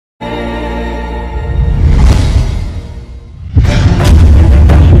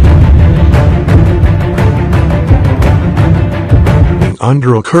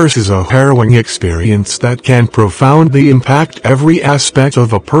under a curse is a harrowing experience that can profoundly impact every aspect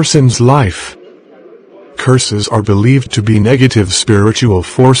of a person's life. Curses are believed to be negative spiritual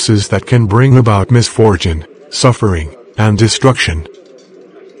forces that can bring about misfortune, suffering, and destruction.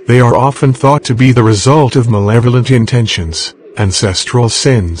 They are often thought to be the result of malevolent intentions, ancestral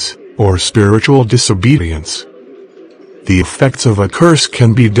sins, or spiritual disobedience. The effects of a curse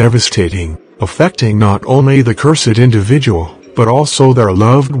can be devastating, affecting not only the cursed individual, but also their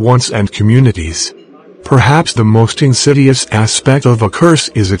loved ones and communities. Perhaps the most insidious aspect of a curse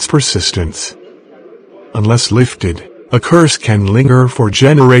is its persistence. Unless lifted, a curse can linger for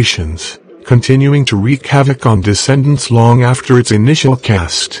generations, continuing to wreak havoc on descendants long after its initial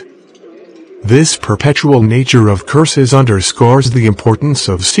cast. This perpetual nature of curses underscores the importance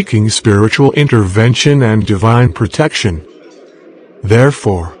of seeking spiritual intervention and divine protection.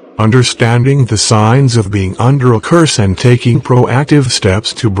 Therefore, understanding the signs of being under a curse and taking proactive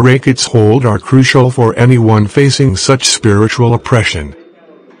steps to break its hold are crucial for anyone facing such spiritual oppression.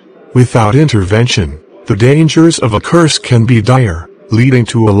 Without intervention, the dangers of a curse can be dire, leading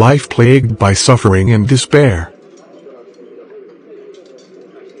to a life plagued by suffering and despair.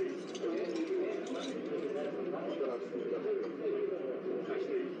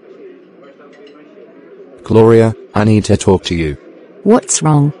 Gloria, I need to talk to you. What's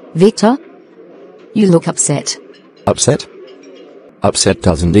wrong, Victor? You look upset. Upset? Upset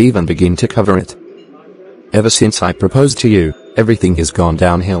doesn't even begin to cover it. Ever since I proposed to you, everything has gone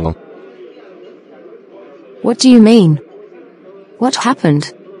downhill. What do you mean? What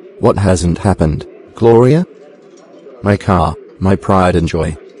happened? What hasn't happened, Gloria? My car, my pride and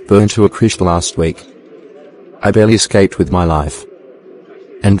joy, burned to a crisp last week. I barely escaped with my life.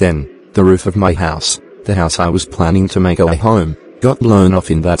 And then, the roof of my house, the house I was planning to make a home, got blown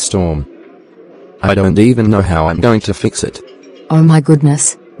off in that storm. I don't even know how I'm going to fix it. Oh my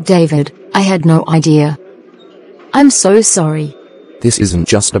goodness, David, I had no idea. I'm so sorry. This isn't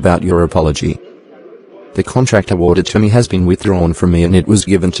just about your apology. The contract awarded to me has been withdrawn from me and it was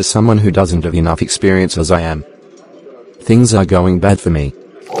given to someone who doesn't have enough experience as I am. Things are going bad for me.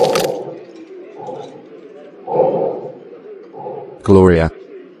 Gloria.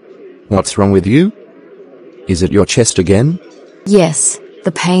 What's wrong with you? Is it your chest again? Yes,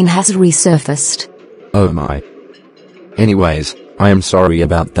 the pain has resurfaced. Oh my. Anyways, I am sorry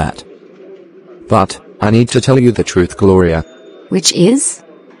about that. But, I need to tell you the truth, Gloria. Which is?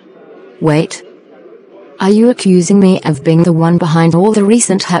 Wait. Are you accusing me of being the one behind all the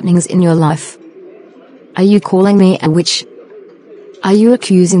recent happenings in your life? Are you calling me a witch? Are you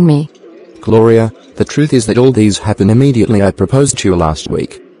accusing me? Gloria, the truth is that all these happened immediately I proposed to you last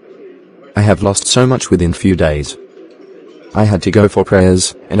week. I have lost so much within few days. I had to go for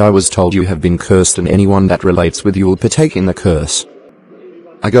prayers, and I was told you have been cursed and anyone that relates with you will partake in the curse.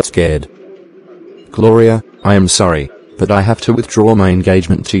 I got scared. Gloria, I am sorry, but I have to withdraw my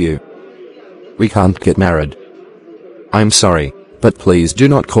engagement to you. We can't get married. I'm sorry, but please do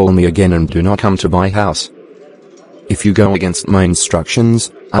not call me again and do not come to my house. If you go against my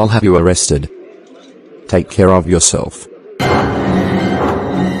instructions, I'll have you arrested. Take care of yourself.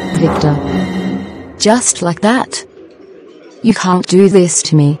 Victor. Just like that? You can't do this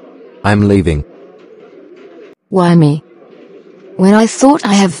to me. I'm leaving. Why me? When I thought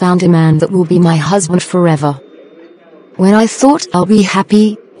I have found a man that will be my husband forever. When I thought I'll be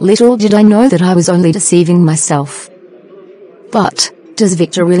happy, little did I know that I was only deceiving myself. But, does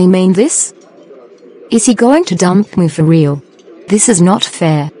Victor really mean this? Is he going to dump me for real? This is not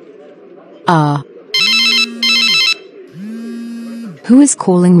fair. Who is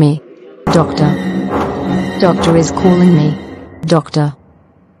calling me? Doctor. Doctor is calling me. Doctor.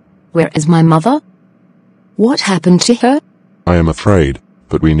 Where is my mother? What happened to her? I am afraid,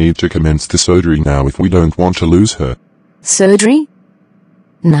 but we need to commence the surgery now if we don't want to lose her. Surgery?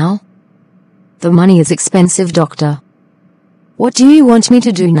 Now? The money is expensive, doctor. What do you want me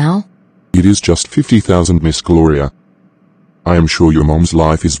to do now? It is just 50,000, Miss Gloria. I am sure your mom's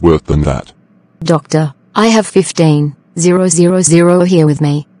life is worth than that. Doctor, I have 15,000 here with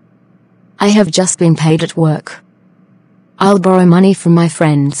me. I have just been paid at work. I'll borrow money from my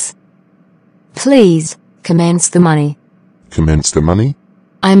friends. Please, commence the money. Commence the money?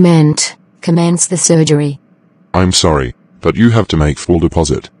 I meant, commence the surgery. I'm sorry, but you have to make full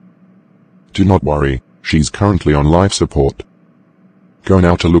deposit. Do not worry, she's currently on life support. Go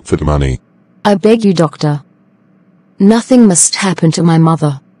now to look for the money. I beg you, doctor. Nothing must happen to my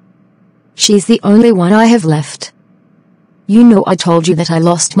mother. She's the only one I have left. You know I told you that I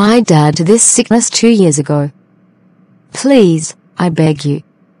lost my dad to this sickness 2 years ago. Please, I beg you.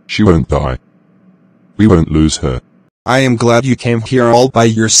 She won't die. We won't lose her. I am glad you came here all by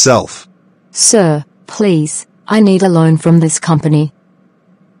yourself. Sir, please, I need a loan from this company.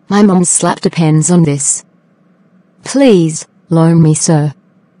 My mom's slap depends on this. Please, loan me, sir.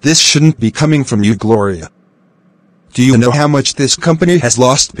 This shouldn't be coming from you, Gloria. Do you know how much this company has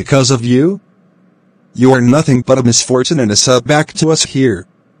lost because of you? You are nothing but a misfortune and a setback to us here.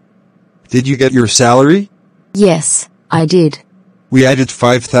 Did you get your salary? Yes, I did. We added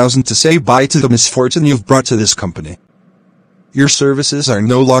 5,000 to say bye to the misfortune you've brought to this company. Your services are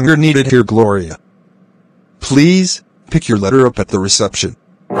no longer needed here, Gloria. Please, pick your letter up at the reception.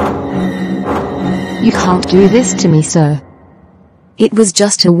 You can't do this to me, sir. It was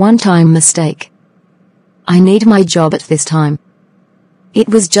just a one-time mistake. I need my job at this time. It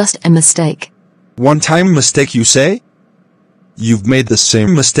was just a mistake. One-time mistake, you say? You've made the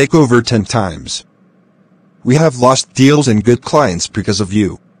same mistake over 10 times. We have lost deals and good clients because of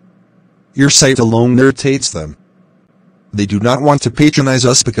you. Your site alone irritates them. They do not want to patronize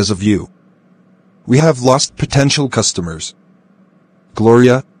us because of you. We have lost potential customers.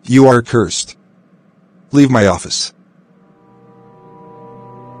 Gloria, you are cursed. Leave my office.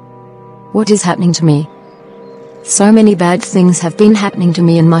 What is happening to me? So many bad things have been happening to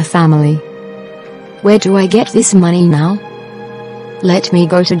me and my family. Where do I get this money now? Let me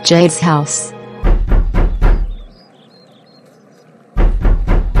go to Jade's house.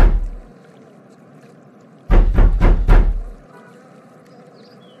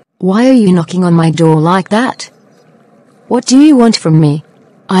 Why are you knocking on my door like that? What do you want from me?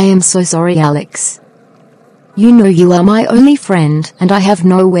 I am so sorry, Alex. You know you are my only friend and I have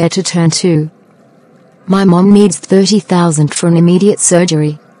nowhere to turn to. My mom needs 30,000 for an immediate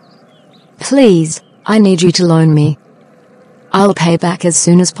surgery. Please, I need you to loan me. I'll pay back as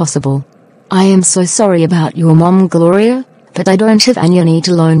soon as possible. I am so sorry about your mom, Gloria, but I don't have any money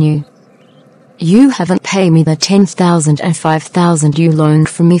to loan you. You haven't paid me the 10,000 and 5,000 you loaned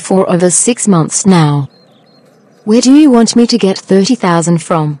from me for over 6 months now. Where do you want me to get 30,000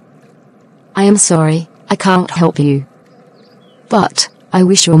 from? I am sorry, I can't help you. But, I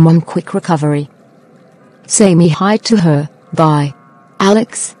wish your mom quick recovery. Say me hi to her, bye.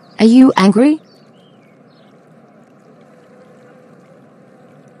 Alex, are you angry?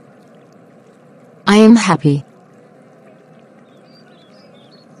 I am happy.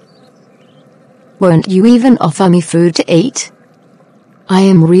 Won't you even offer me food to eat? I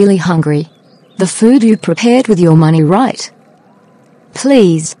am really hungry. The food you prepared with your money, right?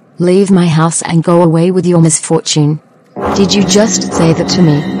 Please, leave my house and go away with your misfortune. Did you just say that to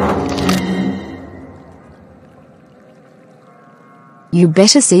me? You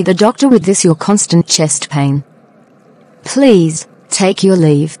better see the doctor with this your constant chest pain. Please, take your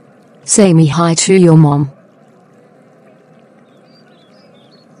leave. Say me hi to your mom.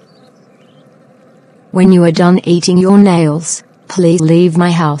 When you are done eating your nails, please leave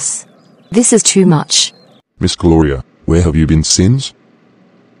my house. This is too much. Miss Gloria, where have you been since?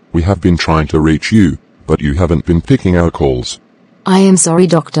 We have been trying to reach you, but you haven't been picking our calls. I am sorry,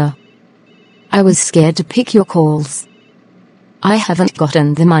 doctor. I was scared to pick your calls. I haven't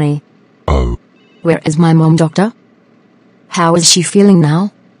gotten the money. Oh. Where is my mom, doctor? How is she feeling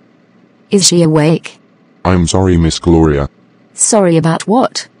now? Is she awake? I'm sorry, Miss Gloria. Sorry about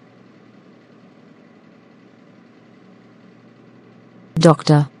what?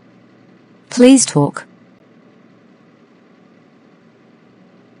 Doctor. Please talk.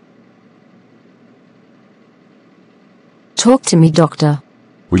 Talk to me, doctor.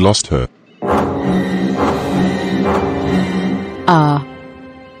 We lost her.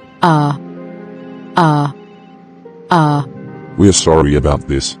 We're sorry about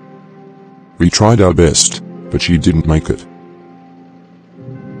this. We tried our best, but she didn't make it.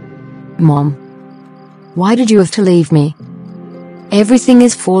 Mom. Why did you have to leave me? Everything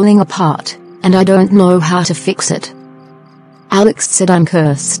is falling apart, and I don't know how to fix it. Alex said I'm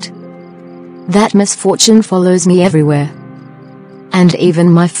cursed. That misfortune follows me everywhere. And even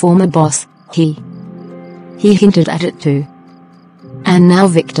my former boss, he hinted at it too. And now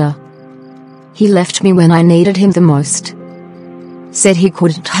Victor. He left me when I needed him the most. Said he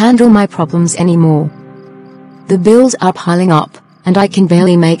couldn't handle my problems anymore. The bills are piling up, and I can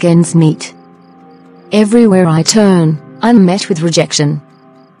barely make ends meet. Everywhere I turn, I'm met with rejection.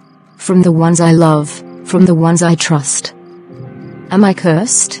 From the ones I love, from the ones I trust. Am I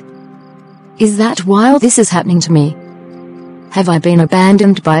cursed? Is that why this is happening to me? Have I been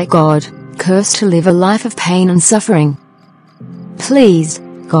abandoned by God, cursed to live a life of pain and suffering? Please,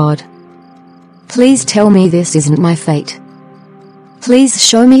 God. Please tell me this isn't my fate. Please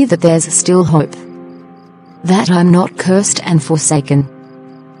show me that there's still hope. That I'm not cursed and forsaken.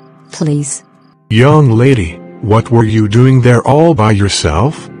 Please. Young lady, What were you doing there all by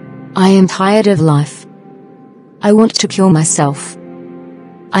yourself? I am tired of life. I want to kill myself.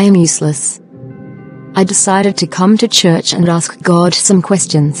 I am useless. I decided to come to church and ask God some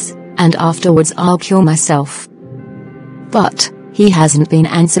questions, and afterwards I'll kill myself. But He hasn't been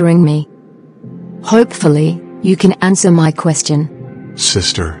answering me. Hopefully, you can answer my question.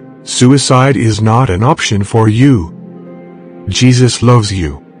 Sister, suicide is not an option for you. Jesus loves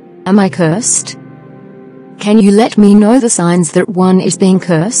you. Am I cursed? Can you let me know the signs that one is being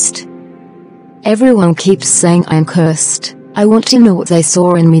cursed? Everyone keeps saying I am cursed. I want to know what they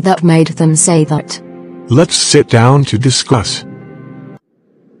saw in me that made them say that. Let's sit down to discuss.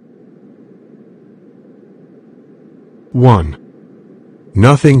 1.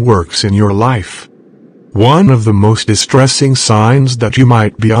 Nothing works in your life. One of the most distressing signs that you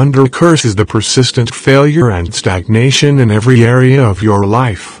might be under a curse is the persistent failure and stagnation in every area of your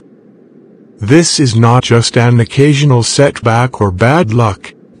life. This is not just an occasional setback or bad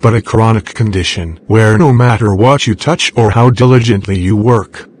luck, but a chronic condition where no matter what you touch or how diligently you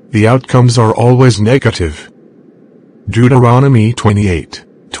work, the outcomes are always negative. Deuteronomy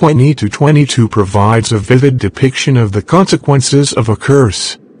 28:20-22 provides a vivid depiction of the consequences of a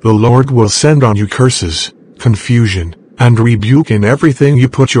curse. The Lord will send on you curses, confusion, and rebuke in everything you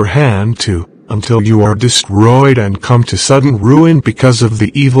put your hand to, until you are destroyed and come to sudden ruin because of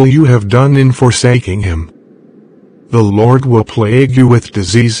the evil you have done in forsaking Him. The Lord will plague you with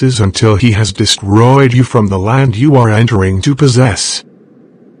diseases until He has destroyed you from the land you are entering to possess.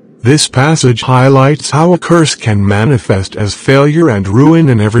 This passage highlights how a curse can manifest as failure and ruin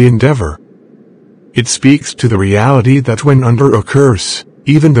in every endeavor. It speaks to the reality that when under a curse,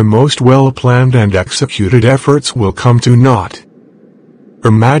 even the most well-planned and executed efforts will come to naught.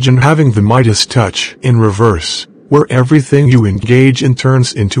 Imagine having the Midas touch in reverse, where everything you engage in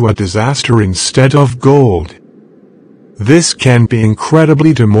turns into a disaster instead of gold. This can be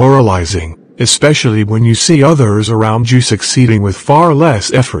incredibly demoralizing, especially when you see others around you succeeding with far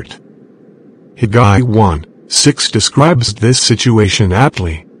less effort. Haggai 1:6 describes this situation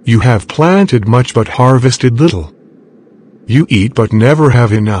aptly. You have planted much but harvested little. You eat but never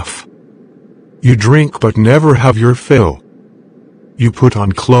have enough. You drink but never have your fill. You put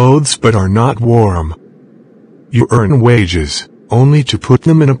on clothes but are not warm. You earn wages, only to put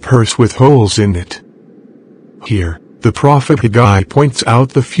them in a purse with holes in it. Here, the prophet Haggai points out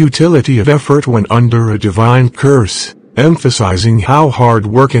the futility of effort when under a divine curse, emphasizing how hard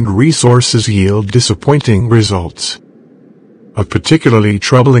work and resources yield disappointing results. A particularly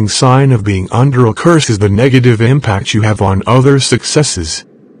troubling sign of being under a curse is the negative impact you have on others' successes.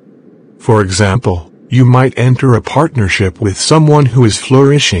 For example, you might enter a partnership with someone who is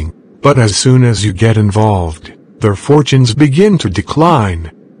flourishing, but as soon as you get involved, their fortunes begin to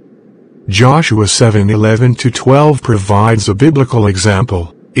decline. Joshua 7:11-12 provides a biblical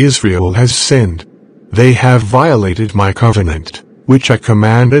example. Israel has sinned. They have violated my covenant, which I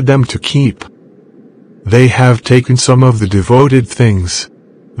commanded them to keep. They have taken some of the devoted things.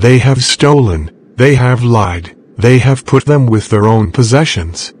 They have stolen, they have lied, they have put them with their own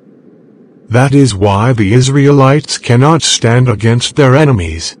possessions. That is why the Israelites cannot stand against their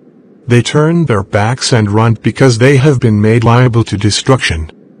enemies. They turn their backs and run because they have been made liable to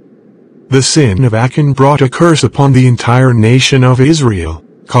destruction. The sin of Achan brought a curse upon the entire nation of Israel,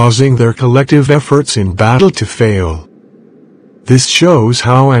 causing their collective efforts in battle to fail. This shows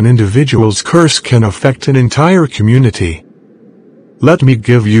how an individual's curse can affect an entire community. Let me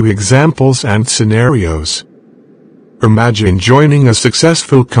give you examples and scenarios. Imagine joining a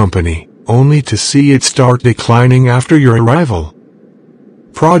successful company, only to see it start declining after your arrival.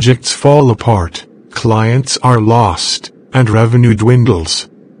 Projects fall apart, clients are lost, and revenue dwindles.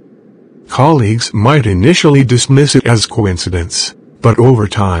 Colleagues might initially dismiss it as coincidence, but over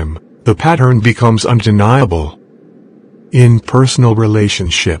time, the pattern becomes undeniable. In personal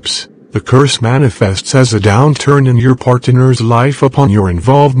relationships, the curse manifests as a downturn in your partner's life upon your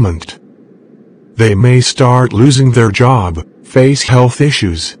involvement. They may start losing their job, face health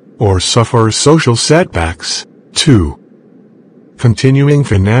issues, or suffer social setbacks. 2. Continuing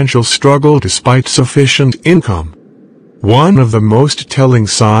financial struggle despite sufficient income. One of the most telling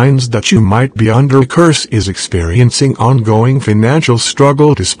signs that you might be under a curse is experiencing ongoing financial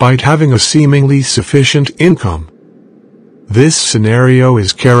struggle despite having a seemingly sufficient income. This scenario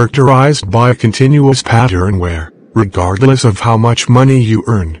is characterized by a continuous pattern where, regardless of how much money you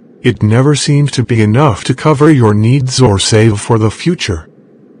earn, it never seems to be enough to cover your needs or save for the future.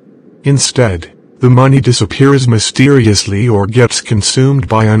 Instead, the money disappears mysteriously or gets consumed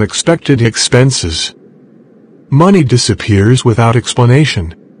by unexpected expenses. Money disappears without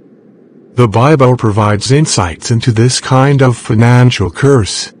explanation. The Bible provides insights into this kind of financial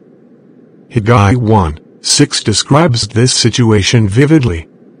curse. Haggai 1:6 describes this situation vividly.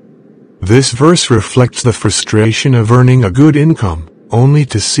 This verse reflects the frustration of earning a good income, only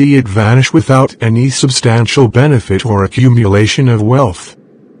to see it vanish without any substantial benefit or accumulation of wealth.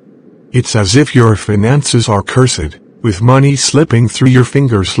 It's as if your finances are cursed, with money slipping through your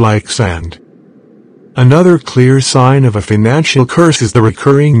fingers like sand. Another clear sign of a financial curse is the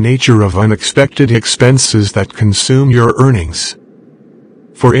recurring nature of unexpected expenses that consume your earnings.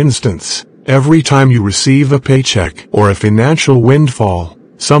 For instance, every time you receive a paycheck or a financial windfall,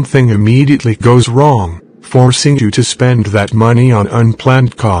 something immediately goes wrong, forcing you to spend that money on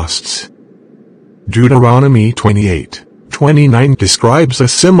unplanned costs. Deuteronomy 28:29 describes a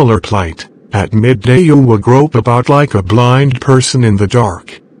similar plight. At midday you will grope about like a blind person in the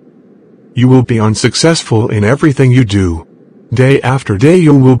dark. You will be unsuccessful in everything you do. Day after day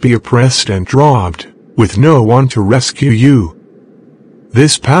you will be oppressed and robbed, with no one to rescue you.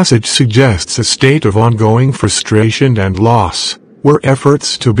 This passage suggests a state of ongoing frustration and loss, where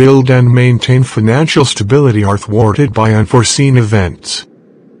efforts to build and maintain financial stability are thwarted by unforeseen events.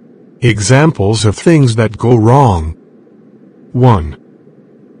 Examples of things that go wrong. 1.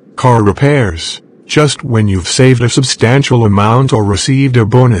 Car repairs. Just when you've saved a substantial amount or received a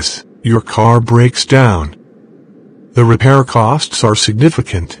bonus, your car breaks down. The repair costs are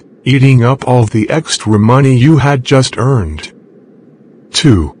significant, eating up all the extra money you had just earned.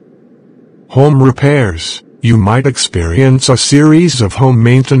 2. Home repairs. You might experience a series of home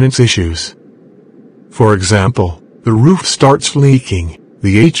maintenance issues. For example, the roof starts leaking,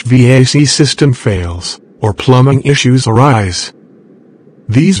 the HVAC system fails, or plumbing issues arise.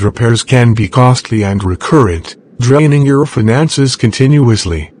 These repairs can be costly and recurrent, draining your finances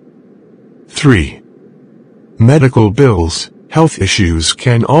continuously. 3. Medical bills. Health issues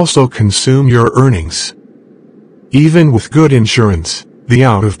can also consume your earnings. Even with good insurance, the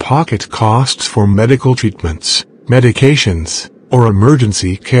out-of-pocket costs for medical treatments, medications, or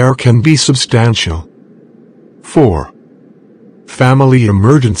emergency care can be substantial. 4. Family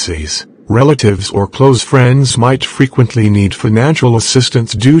emergencies. Relatives or close friends might frequently need financial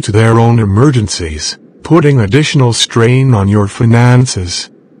assistance due to their own emergencies, putting additional strain on your finances.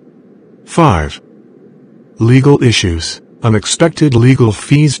 5. Legal issues. Unexpected legal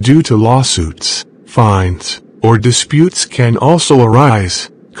fees due to lawsuits, fines, or disputes can also arise,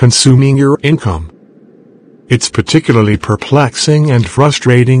 consuming your income. It's particularly perplexing and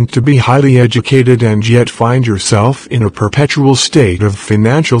frustrating to be highly educated and yet find yourself in a perpetual state of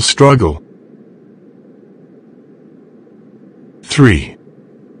financial struggle. 3.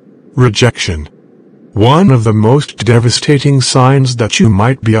 Rejection. One of the most devastating signs that you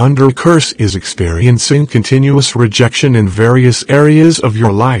might be under a curse is experiencing continuous rejection in various areas of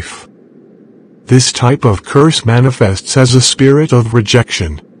your life. This type of curse manifests as a spirit of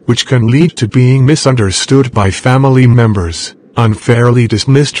rejection, which can lead to being misunderstood by family members, unfairly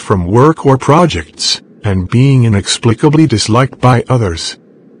dismissed from work or projects, and being inexplicably disliked by others.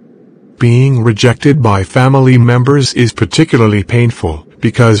 Being rejected by family members is particularly painful,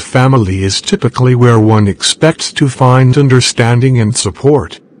 because family is typically where one expects to find understanding and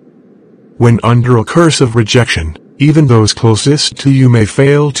support. When under a curse of rejection, even those closest to you may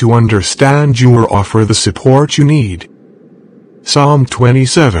fail to understand you or offer the support you need. Psalm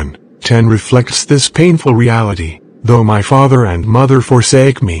 27:10 reflects this painful reality. Though my father and mother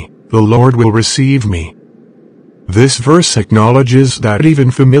forsake me, the Lord will receive me. This verse acknowledges that even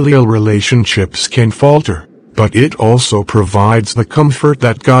familial relationships can falter, but it also provides the comfort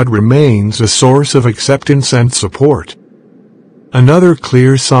that God remains a source of acceptance and support. Another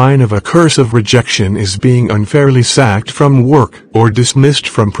clear sign of a curse of rejection is being unfairly sacked from work or dismissed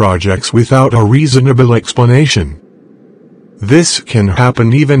from projects without a reasonable explanation. This can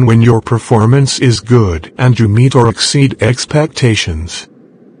happen even when your performance is good and you meet or exceed expectations.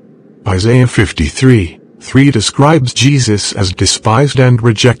 Isaiah 53:3 describes Jesus as despised and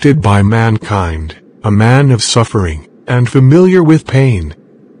rejected by mankind, a man of suffering, and familiar with pain.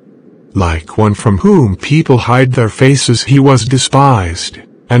 Like one from whom people hide their faces, he was despised,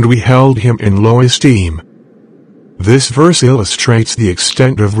 and we held him in low esteem. This verse illustrates the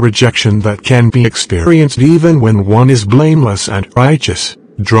extent of rejection that can be experienced even when one is blameless and righteous,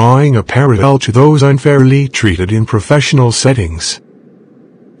 drawing a parallel to those unfairly treated in professional settings.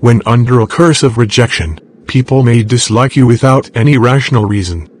 When under a curse of rejection, people may dislike you without any rational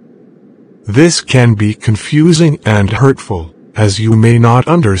reason. This can be confusing and hurtful, as you may not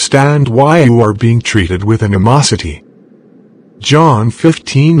understand why you are being treated with animosity. John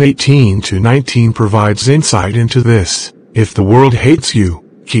 15:18-19 provides insight into this. If the world hates you,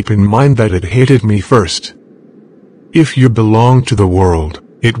 keep in mind that it hated me first. If you belong to the world,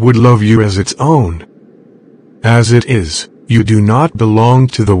 it would love you as its own. As it is, you do not belong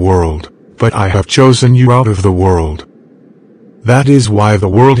to the world, but I have chosen you out of the world. That is why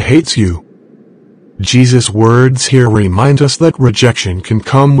the world hates you. Jesus' words here remind us that rejection can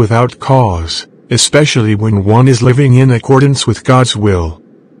come without cause, especially when one is living in accordance with God's will.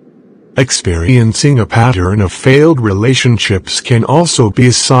 Experiencing a pattern of failed relationships can also be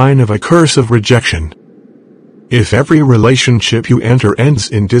a sign of a curse of rejection. If every relationship you enter ends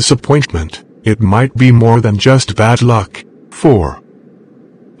in disappointment, it might be more than just bad luck. 4.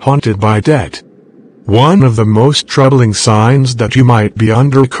 Haunted by debt. One of the most troubling signs that you might be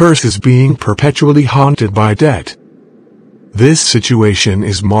under curse is being perpetually haunted by debt. This situation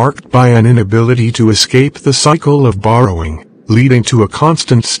is marked by an inability to escape the cycle of borrowing, leading to a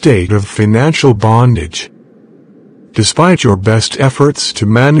constant state of financial bondage. Despite your best efforts to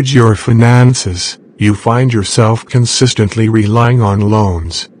manage your finances, you find yourself consistently relying on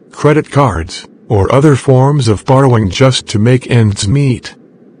loans, credit cards, or other forms of borrowing just to make ends meet.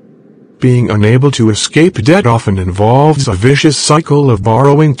 Being unable to escape debt often involves a vicious cycle of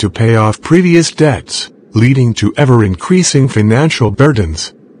borrowing to pay off previous debts, leading to ever-increasing financial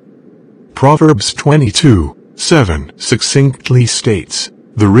burdens. Proverbs 22:7 succinctly states,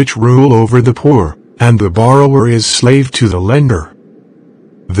 "The rich rule over the poor, and the borrower is slave to the lender."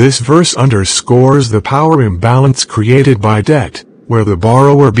 This verse underscores the power imbalance created by debt, where the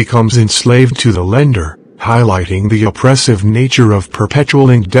borrower becomes enslaved to the lender, highlighting the oppressive nature of perpetual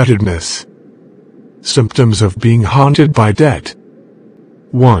indebtedness. Symptoms of being haunted by debt.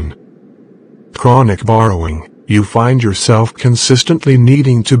 1. Chronic borrowing. You find yourself consistently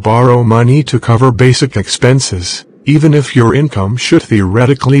needing to borrow money to cover basic expenses, even if your income should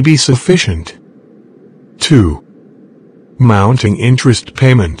theoretically be sufficient. 2. Mounting interest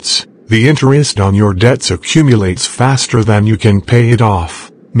payments. The interest on your debts accumulates faster than you can pay it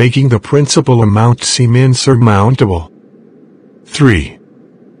off, making the principal amount seem insurmountable. 3.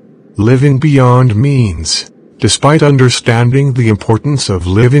 Living beyond means. Despite understanding the importance of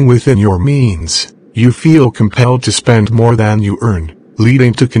living within your means, you feel compelled to spend more than you earn,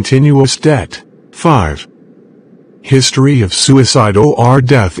 leading to continuous debt. 5. History of suicide or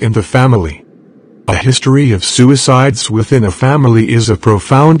death in the family. A history of suicides within a family is a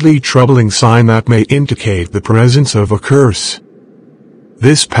profoundly troubling sign that may indicate the presence of a curse.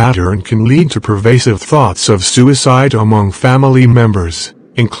 This pattern can lead to pervasive thoughts of suicide among family members,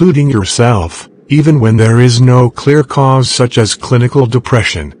 including yourself, even when there is no clear cause such as clinical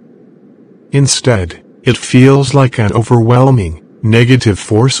depression. Instead, it feels like an overwhelming, negative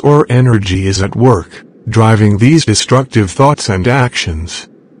force or energy is at work, driving these destructive thoughts and actions.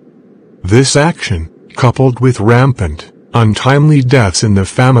 This action, coupled with rampant, untimely deaths in the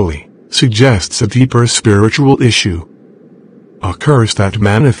family, suggests a deeper spiritual issue. A curse that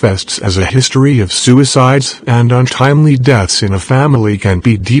manifests as a history of suicides and untimely deaths in a family can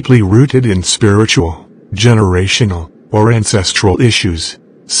be deeply rooted in spiritual, generational, or ancestral issues.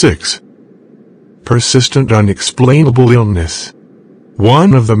 6. Persistent unexplainable illness.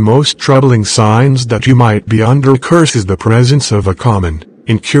 One of the most troubling signs that you might be under curse is the presence of a common,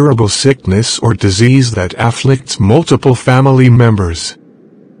 incurable sickness or disease that afflicts multiple family members.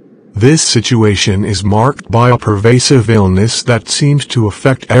 This situation is marked by a pervasive illness that seems to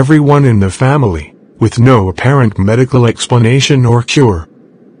affect everyone in the family, with no apparent medical explanation or cure.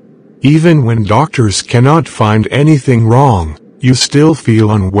 Even when doctors cannot find anything wrong, you still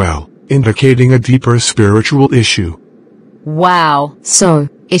feel unwell, indicating a deeper spiritual issue. Wow. So,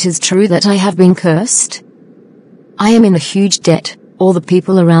 it is true that I have been cursed? I am in a huge debt. All the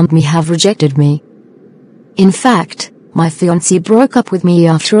people around me have rejected me. In fact, my fiancé broke up with me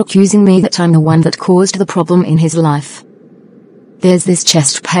after accusing me that I'm the one that caused the problem in his life. There's this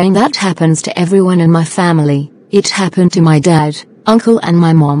chest pain that happens to everyone in my family. It happened to my dad, uncle and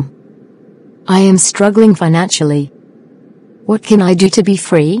my mom. I am struggling financially. What can I do to be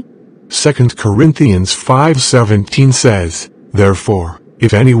free? 2 Corinthians 5:17 says, "Therefore,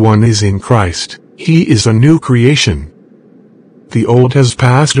 if anyone is in Christ, he is a new creation. The old has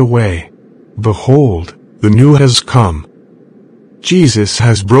passed away. Behold, the new has come." Jesus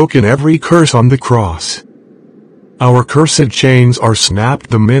has broken every curse on the cross. Our cursed chains are snapped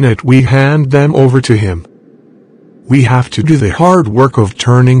the minute we hand them over to Him. We have to do the hard work of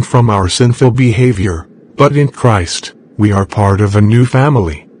turning from our sinful behavior, but in Christ, we are part of a new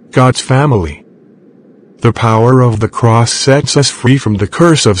family, God's family. The power of the cross sets us free from the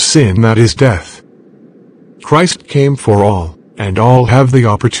curse of sin that is death. Christ came for all, and all have the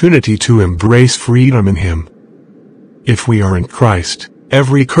opportunity to embrace freedom in Him. If we are in Christ,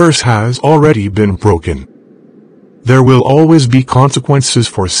 Every curse has already been broken. There will always be consequences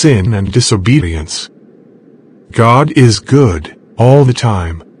for sin and disobedience. God is good, all the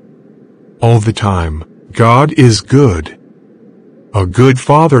time. All the time, God is good. A good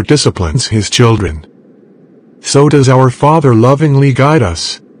father disciplines his children. So does our Father lovingly guide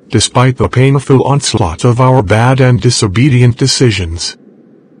us, despite the painful onslaught of our bad and disobedient decisions.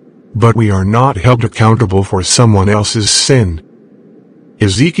 But we are not held accountable for someone else's sin.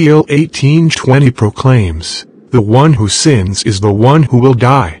 Ezekiel 18:20 proclaims, "The one who sins is the one who will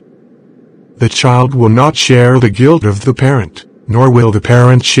die." The child will not share the guilt of the parent, nor will the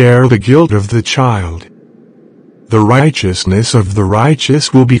parent share the guilt of the child. The righteousness of the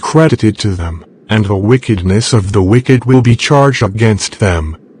righteous will be credited to them, and the wickedness of the wicked will be charged against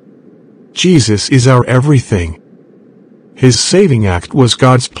them. Jesus is our everything. His saving act was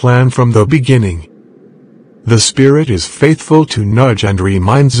God's plan from the beginning. The Spirit is faithful to nudge and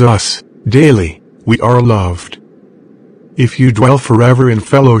reminds us, daily, we are loved. If you dwell forever in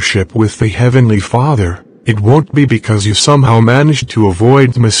fellowship with the Heavenly Father, it won't be because you somehow managed to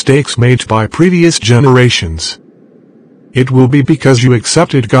avoid mistakes made by previous generations. It will be because you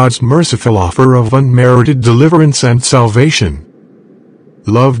accepted God's merciful offer of unmerited deliverance and salvation.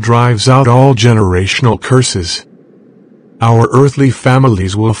 Love drives out all generational curses. Our earthly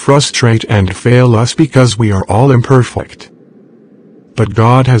families will frustrate and fail us because we are all imperfect. But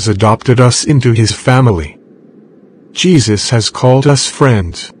God has adopted us into His family. Jesus has called us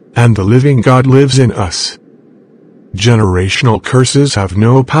friends, and the living God lives in us. Generational curses have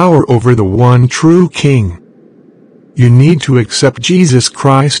no power over the one true King. You need to accept Jesus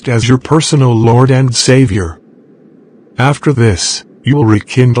Christ as your personal Lord and Savior. After this, you will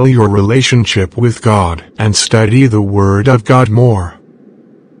rekindle your relationship with God and study the Word of God more.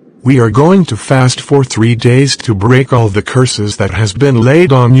 We are going to fast for 3 days to break all the curses that has been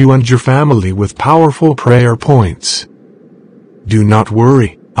laid on you and your family with powerful prayer points. Do not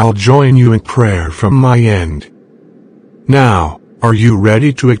worry, I'll join you in prayer from my end. Now, are you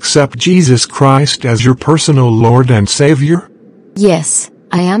ready to accept Jesus Christ as your personal Lord and Savior? Yes,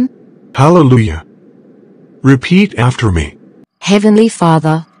 I am. Hallelujah. Repeat after me. Heavenly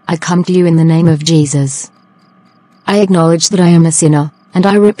Father, I come to you in the name of Jesus. I acknowledge that I am a sinner, and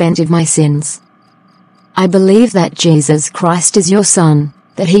I repent of my sins. I believe that Jesus Christ is your Son,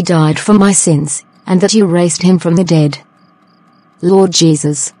 that He died for my sins, and that you raised Him from the dead. Lord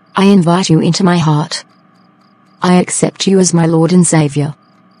Jesus, I invite you into my heart. I accept you as my Lord and Savior.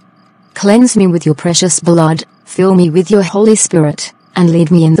 Cleanse me with your precious blood, fill me with your Holy Spirit, and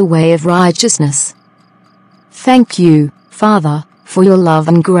lead me in the way of righteousness. Thank you, Father, for your love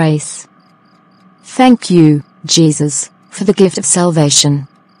and grace. Thank you, Jesus, for the gift of salvation.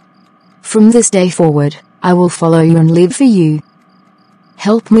 From this day forward, I will follow you and live for you.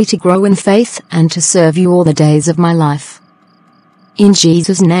 Help me to grow in faith and to serve you all the days of my life. In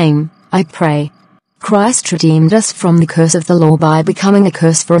Jesus' name, I pray. Christ redeemed us from the curse of the law by becoming a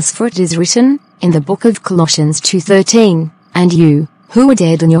curse for us, for it is written, in the book of Colossians 2:13, "And you, who were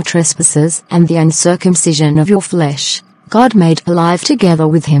dead in your trespasses and the uncircumcision of your flesh, God made alive together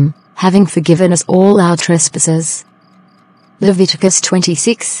with him, having forgiven us all our trespasses." Leviticus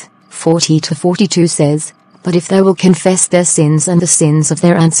 26:40-42 says, "But if they will confess their sins and the sins of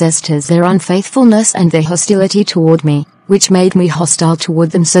their ancestors, their unfaithfulness and their hostility toward me, which made me hostile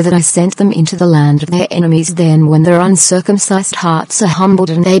toward them so that I sent them into the land of their enemies, then when their uncircumcised hearts are humbled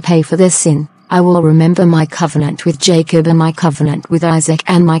and they pay for their sin, I will remember my covenant with Jacob and my covenant with Isaac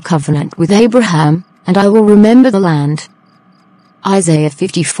and my covenant with Abraham, and I will remember the land." Isaiah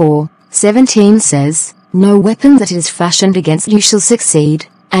 54:17 says, "No weapon that is fashioned against you shall succeed,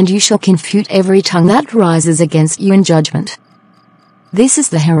 and you shall confute every tongue that rises against you in judgment." This is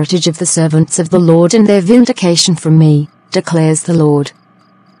the heritage of the servants of the Lord and their vindication from me, declares the Lord.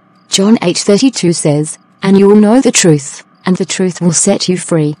 John 8:32 says, "And you will know the truth, and the truth will set you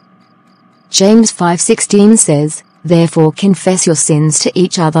free." James 5:16 says, "Therefore confess your sins to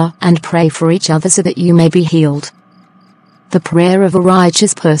each other and pray for each other so that you may be healed." The prayer of a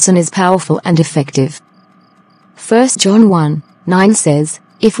righteous person is powerful and effective. 1 John 1:9 says,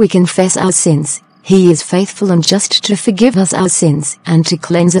 "If we confess our sins, He is faithful and just to forgive us our sins and to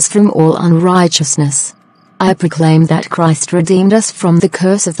cleanse us from all unrighteousness." I proclaim that Christ redeemed us from the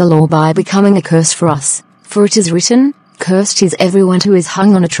curse of the law by becoming a curse for us, for it is written, "Cursed is everyone who is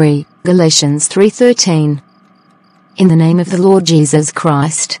hung on a tree," Galatians 3:13. In the name of the Lord Jesus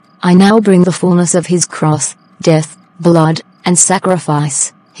Christ, I now bring the fullness of His cross, death, blood, and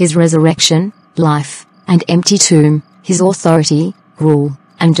sacrifice, His resurrection, life, and empty tomb, His authority, rule,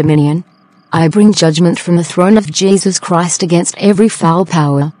 and dominion, I bring judgment from the throne of Jesus Christ against every foul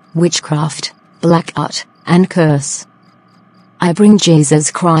power, witchcraft, black art, and curse. I bring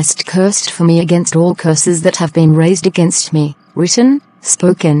Jesus Christ cursed for me against all curses that have been raised against me, written,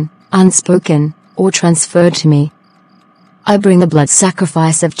 spoken, unspoken, or transferred to me. I bring the blood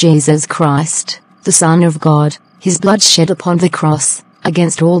sacrifice of Jesus Christ, the Son of God, his blood shed upon the cross,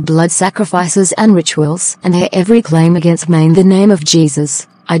 against all blood sacrifices and rituals and their every claim against me in the name of Jesus.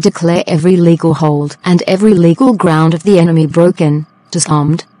 I declare every legal hold and every legal ground of the enemy broken,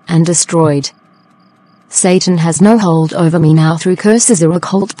 disarmed, and destroyed. Satan has no hold over me now through curses or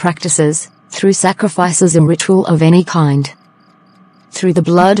occult practices, through sacrifices or ritual of any kind. Through the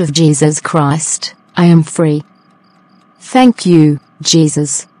blood of Jesus Christ, I am free. Thank you,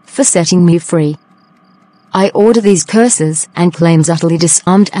 Jesus, for setting me free. I order these curses and claims utterly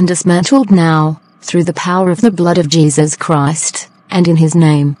disarmed and dismantled now, through the power of the blood of Jesus Christ, and in his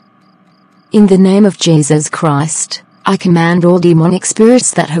name. In the name of Jesus Christ, I command all demonic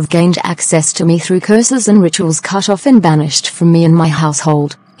spirits that have gained access to me through curses and rituals cut off and banished from me and my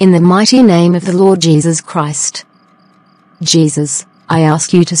household, in the mighty name of the Lord Jesus Christ. Jesus, I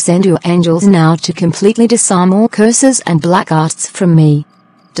ask you to send your angels now to completely disarm all curses and black arts from me.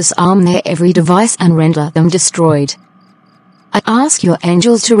 Disarm their every device and render them destroyed. I ask your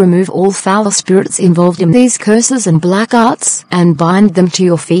angels to remove all foul spirits involved in these curses and black arts and bind them to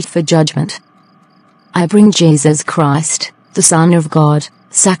your feet for judgment. I bring Jesus Christ, the Son of God,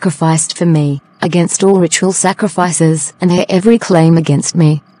 sacrificed for me, against all ritual sacrifices and their every claim against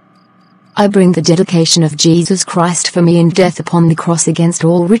me. I bring the dedication of Jesus Christ for me in death upon the cross against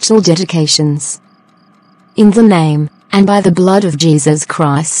all ritual dedications. In the name, and by the blood of Jesus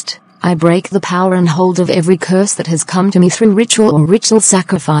Christ, I break the power and hold of every curse that has come to me through ritual or ritual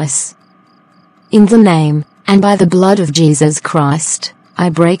sacrifice. In the name, and by the blood of Jesus Christ, I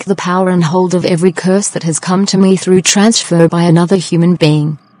break the power and hold of every curse that has come to me through transfer by another human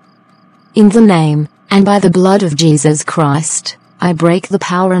being. In the name, and by the blood of Jesus Christ, I break the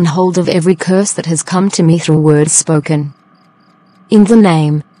power and hold of every curse that has come to me through words spoken. In the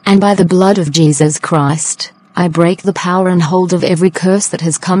name, and by the blood of Jesus Christ, I break the power and hold of every curse that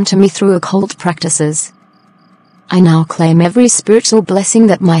has come to me through occult practices. I now claim every spiritual blessing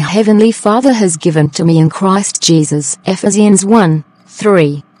that my Heavenly Father has given to me in Christ Jesus. Ephesians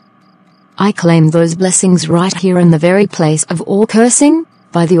 1:3. I claim those blessings right here in the very place of all cursing,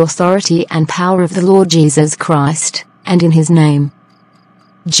 by the authority and power of the Lord Jesus Christ, and in his name.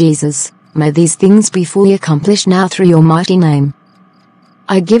 Jesus, may these things be fully accomplished now through your mighty name.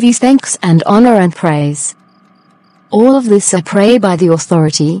 I give you thanks and honor and praise. All of this I pray by the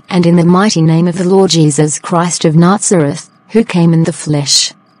authority and in the mighty name of the Lord Jesus Christ of Nazareth, who came in the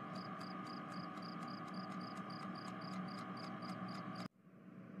flesh.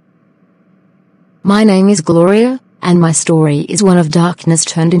 My name is Gloria, and my story is one of darkness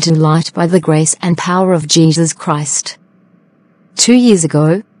turned into light by the grace and power of Jesus Christ. 2 years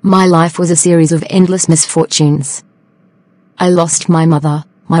ago, my life was a series of endless misfortunes. I lost my mother,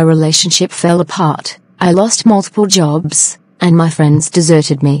 my relationship fell apart, I lost multiple jobs, and my friends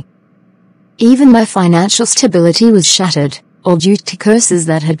deserted me. Even my financial stability was shattered, all due to curses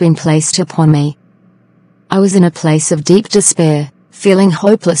that had been placed upon me. I was in a place of deep despair, feeling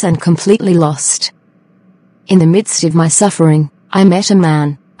hopeless and completely lost. In the midst of my suffering, I met a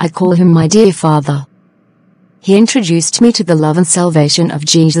man, I call him my dear father. He introduced me to the love and salvation of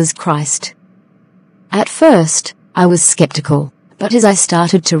Jesus Christ. At first, I was skeptical, but as I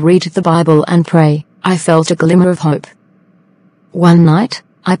started to read the Bible and pray, I felt a glimmer of hope. One night,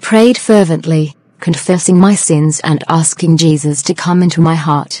 I prayed fervently, confessing my sins and asking Jesus to come into my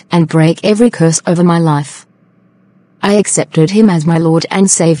heart and break every curse over my life. I accepted him as my Lord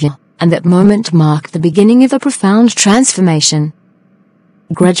and Savior, and that moment marked the beginning of a profound transformation.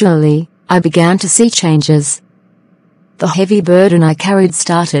 Gradually, I began to see changes. The heavy burden I carried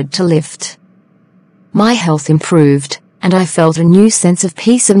started to lift. My health improved, and I felt a new sense of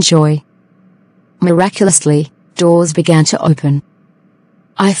peace and joy. Miraculously, doors began to open.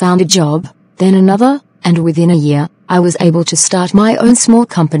 I found a job, then another, and within a year, I was able to start my own small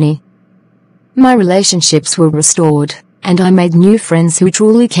company. My relationships were restored, and I made new friends who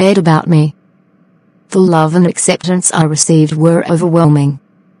truly cared about me. The love and acceptance I received were overwhelming.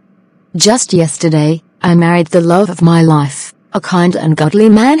 Just yesterday, I married the love of my life, a kind and godly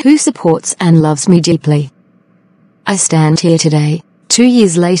man who supports and loves me deeply. I stand here today, 2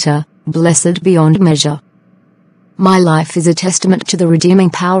 years later, blessed beyond measure. My life is a testament to the redeeming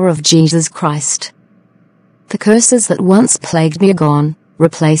power of Jesus Christ. The curses that once plagued me are gone,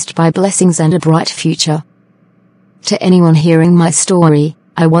 replaced by blessings and a bright future. To anyone hearing my story,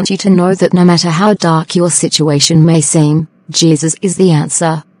 I want you to know that no matter how dark your situation may seem, Jesus is the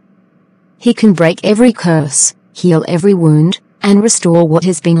answer. He can break every curse, heal every wound, and restore what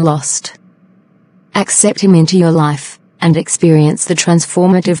has been lost. Accept Him into your life, and experience the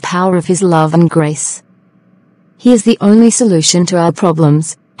transformative power of His love and grace. He is the only solution to our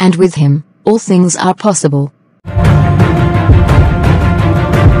problems, and with Him, all things are possible.